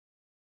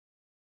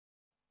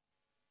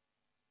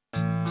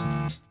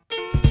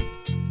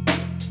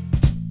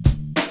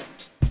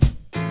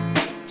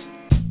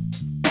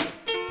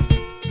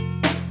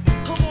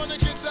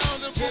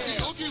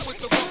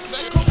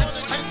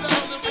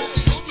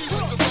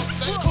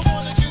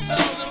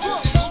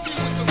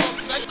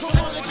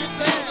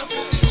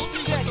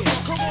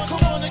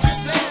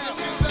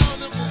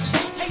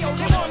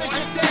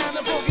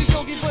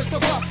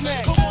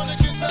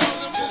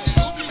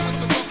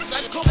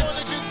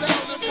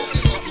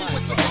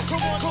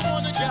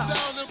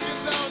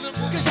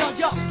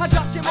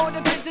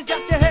before the bitches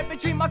got your head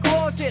between my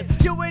crosshairs.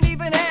 You ain't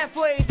even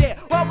halfway there,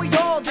 while we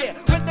all there.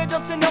 With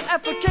little to no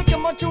effort,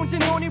 kicking my tunes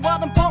in uni while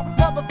them punk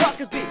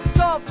motherfuckers be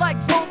soft like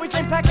smoothies,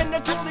 ain't packing the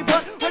toolie,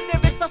 but with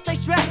lyrics I stay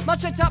strapped. My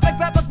shit topic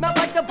rappers smell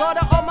like the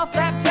butter on my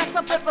flapjacks.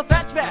 I flip a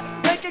fat trap,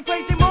 making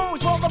crazy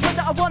moves, roll up with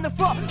the I want the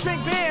fuck,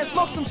 drink beer,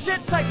 smoke some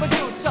shit type of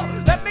dude. So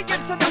let me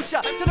introduce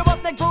ya to the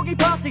Ruffneck Boogie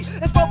Posse.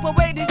 It's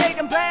Propo'88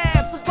 and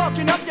Blabs, so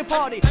sparking up your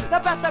party. Now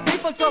pass that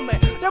reefer to me.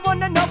 They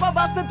wanna know about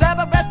I spit blab,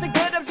 arresting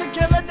rhythms and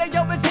killing. They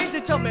yo, it's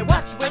easy to me.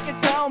 Watch wicked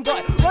sound,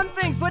 but run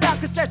things without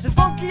concessions.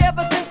 Funky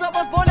ever since I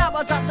was born, I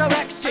was out to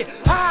wreck shit.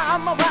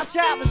 I'm a wild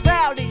child, that's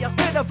rowdy. I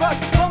spit a verse